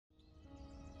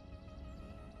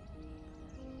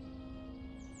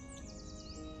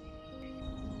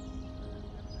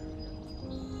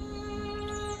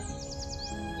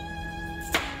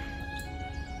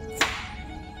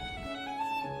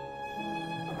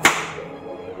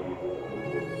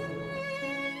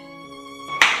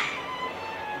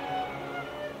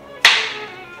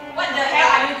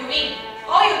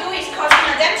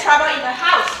trouble in the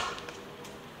house.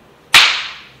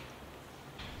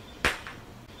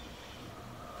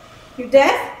 You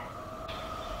deaf?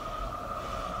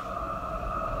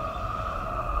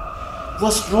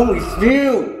 What's wrong with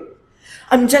you?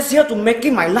 I'm just here to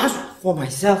making my lunch for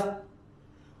myself.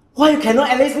 Why you cannot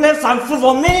at least make some food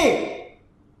for me?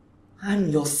 I'm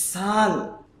your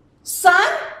son.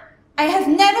 Son? I have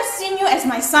never seen you as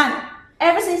my son.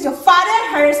 Ever since your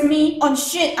father harassed me on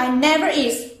shit I never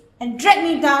is and dragged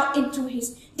me down into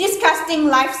his disgusting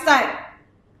lifestyle.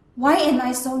 Why am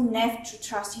I so naive to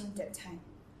trust him that time?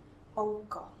 Oh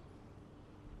God.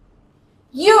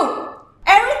 You!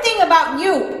 Everything about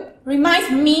you reminds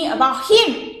me about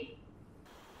him.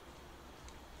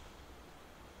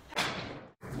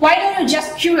 Why don't you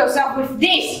just kill yourself with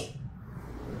this?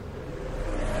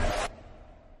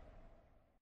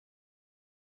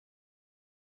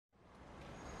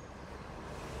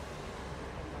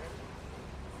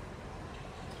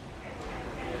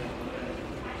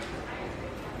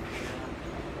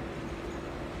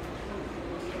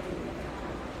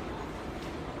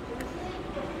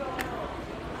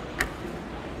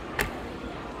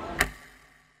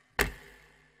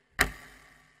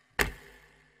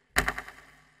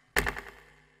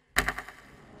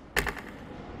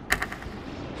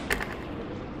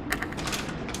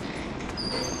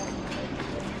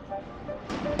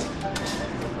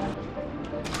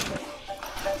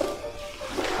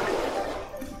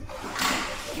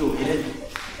 Yo, Aden,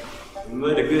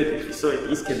 remember the girl that we saw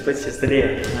at East Campus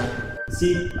yesterday?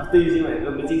 See, after using my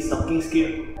amazing stalking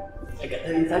skill, I got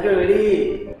her Instagram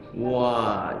already.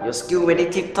 Wow, your skill very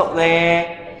tip-top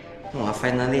leh. Wow,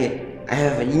 finally, I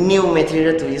have a new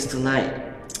material to use tonight.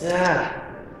 Yeah.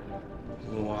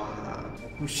 Wow.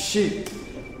 Oh shit!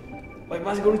 I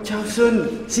must go to chow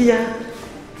soon. See ya.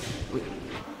 Wait.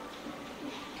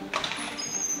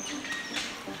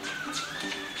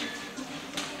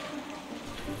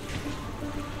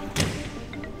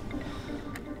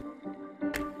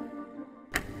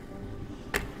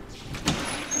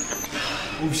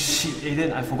 Oh shit,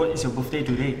 Aden, I forgot it's your birthday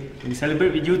today. We'll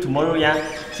celebrate with you tomorrow, yeah?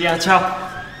 See ya, ciao!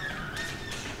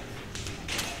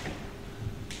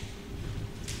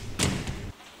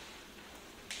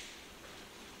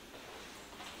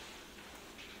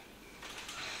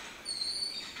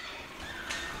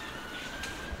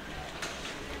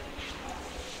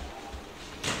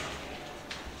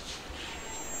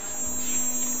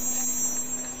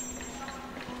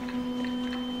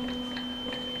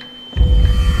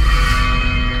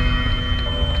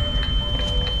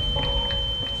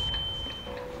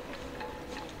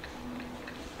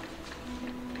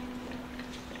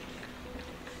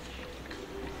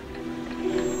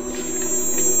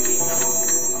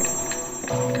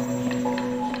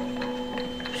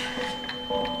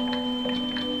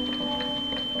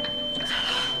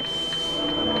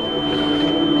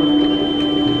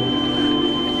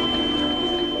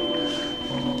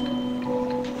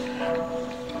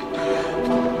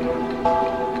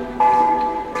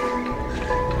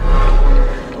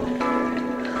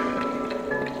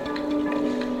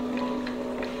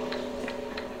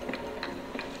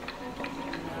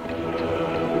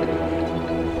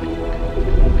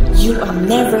 You are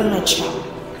never my child.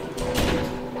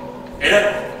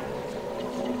 Aden!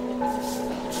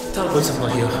 Tell boys I'm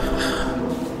not here.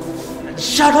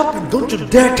 Shut up and don't you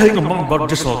dare tell your mom about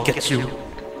this or I'll get you.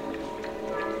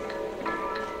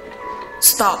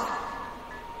 Stop.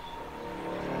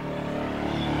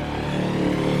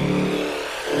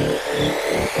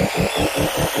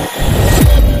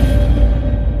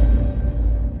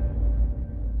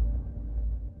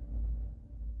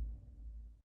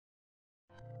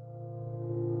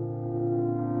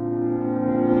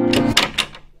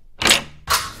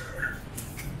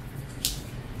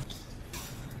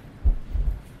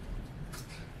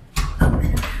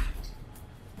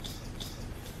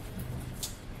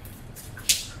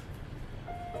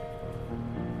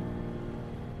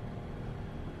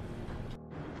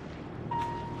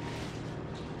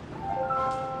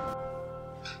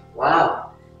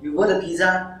 Wow, you bought a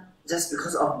pizza just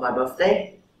because of my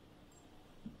birthday?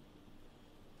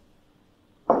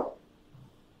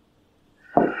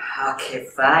 Okay,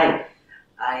 fine.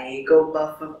 I go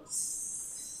bath first.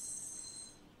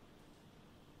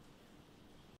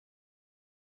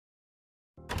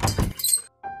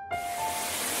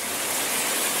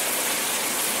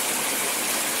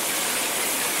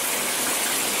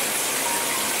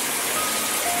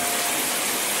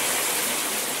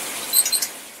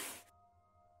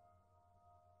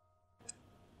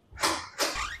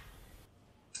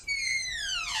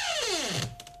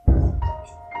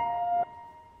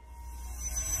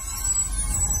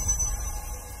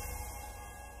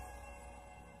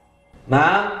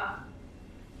 Mom?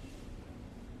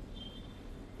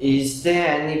 Is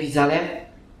there any pizza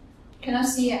left? Cannot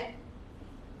see it.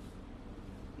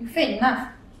 You fed enough.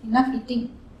 Enough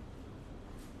eating.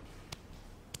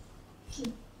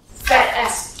 Fat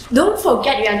ass. Don't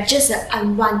forget you are just an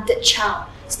unwanted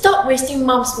child. Stop wasting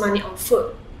mom's money on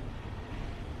food.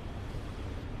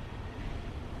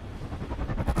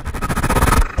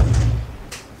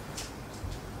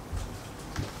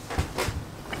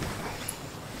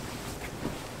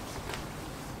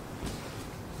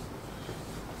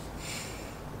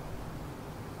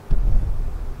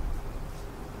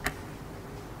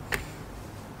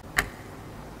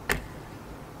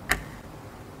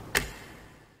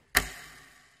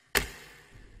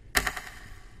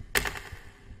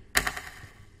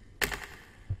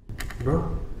 Bro,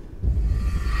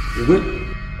 you good?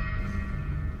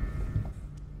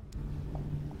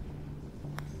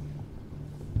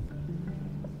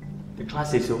 The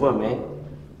class is over, man.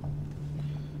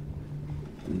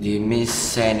 Did Miss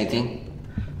say anything?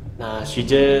 Nah, she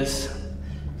just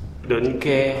don't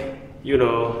care. You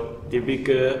know,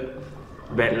 typical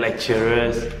bad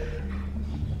lecturers.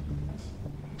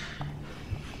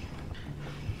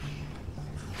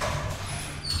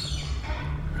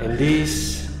 And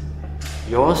this,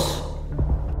 yours?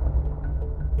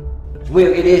 Well,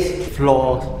 it is.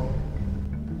 Flaws.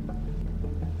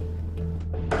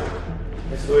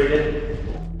 Let's go again.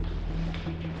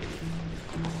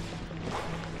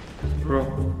 Bro,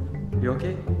 you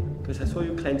okay? Because I saw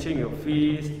you clenching your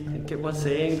fists and kept on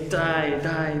saying die,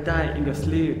 die, die in your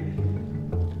sleep.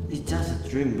 It's just a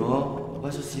dream, bro. Why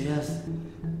so serious?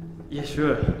 Yeah,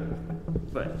 sure.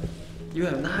 But you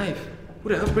have a knife. Who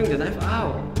the hell bring the knife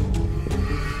out?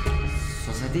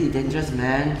 Society is dangerous,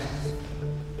 man.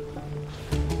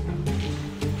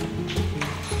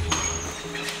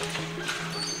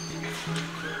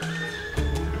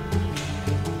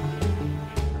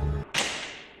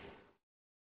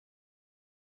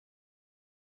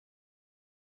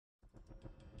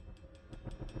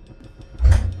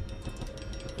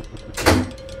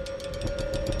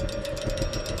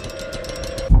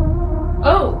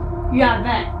 Oh, you are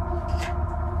back.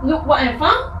 Look what I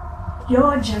found.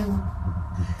 Your journal.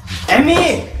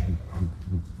 Amy!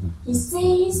 He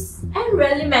says I'm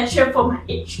really mature for my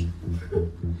age.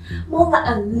 More like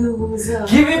a loser.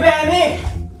 Give it back, Amy!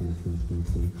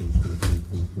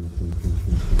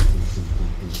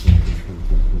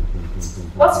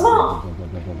 What's wrong?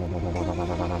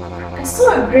 I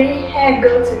saw a grey hair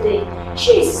girl today.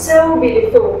 She is so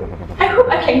beautiful. I hope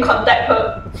I can contact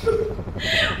her.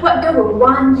 What girl will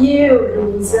want you,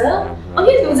 loser?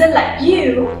 Only loser like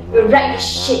you will write the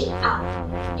shit out.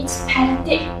 It's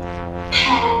pathetic.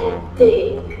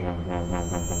 Pathetic.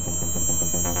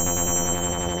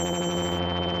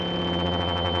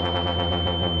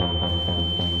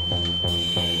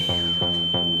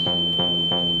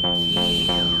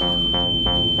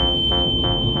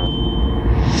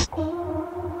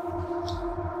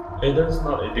 Aden's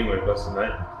not eating with us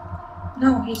tonight.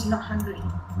 No, he's not hungry.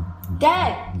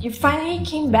 Dad, you finally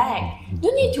came back.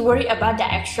 Don't need to worry about the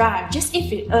extra. Just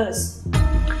eat with us.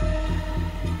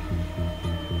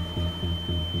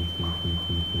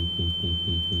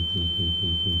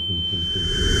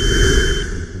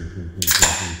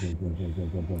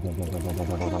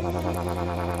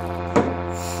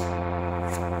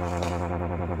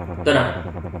 Donna,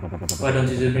 why don't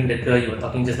you just bring that girl you were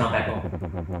talking just now back home?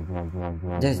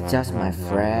 That's just my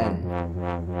friend.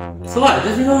 So what?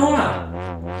 Just bring her home lah.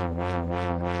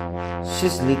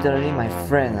 She's literally my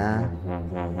friend, huh?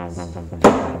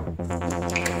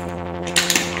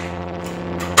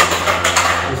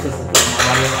 This is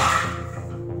Mario.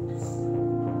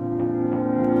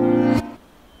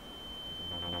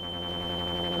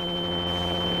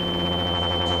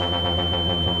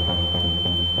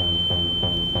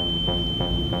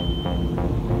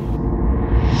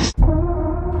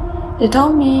 They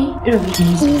told me it would be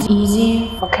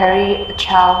easy for carry a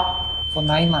child for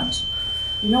 9 months.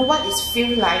 You know what it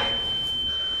feels like?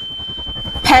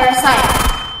 Parasite.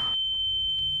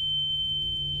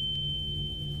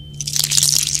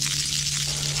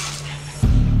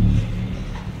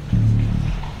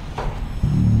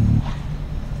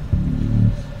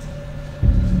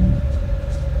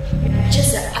 You're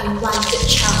just an unwanted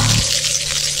child.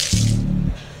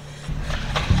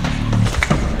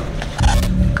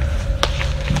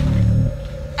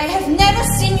 I have never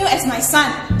seen you as my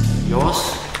son.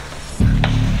 Yours?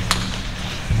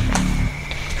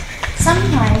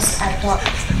 Sometimes I thought,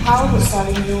 how would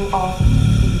selling you off be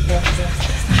worth it?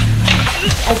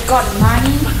 I got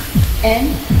money and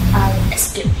I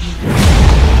escaped.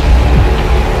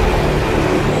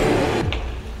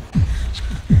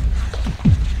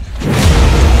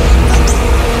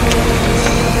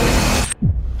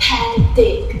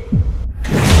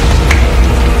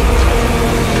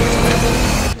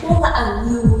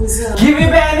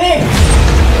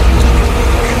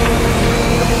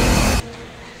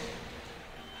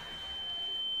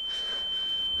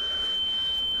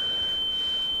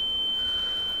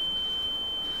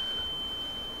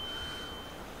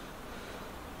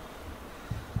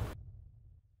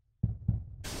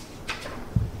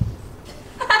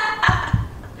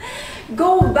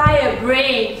 Go buy a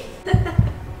brain.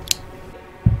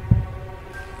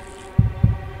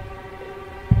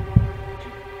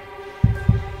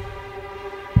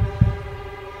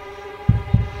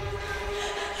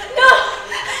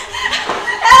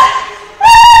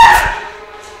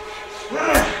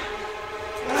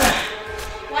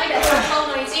 Why does it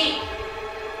so noisy?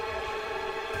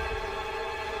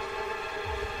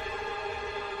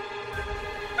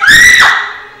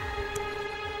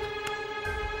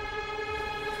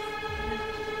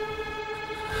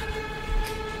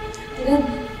 Aden,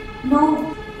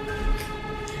 no.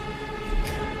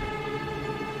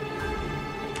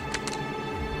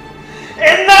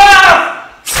 Enough!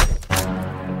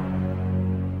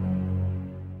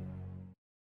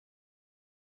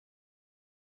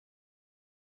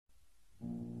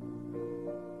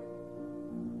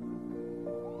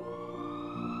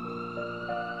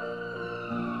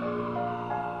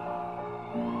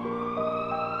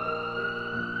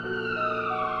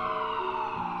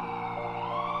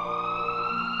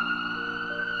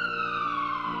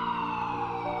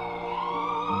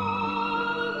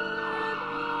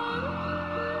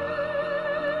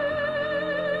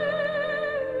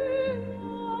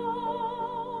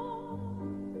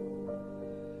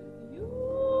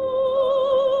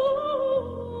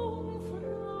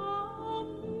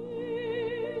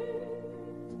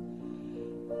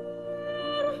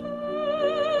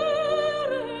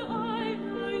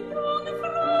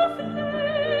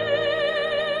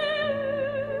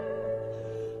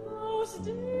 Aus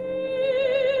diesen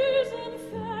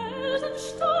Felsen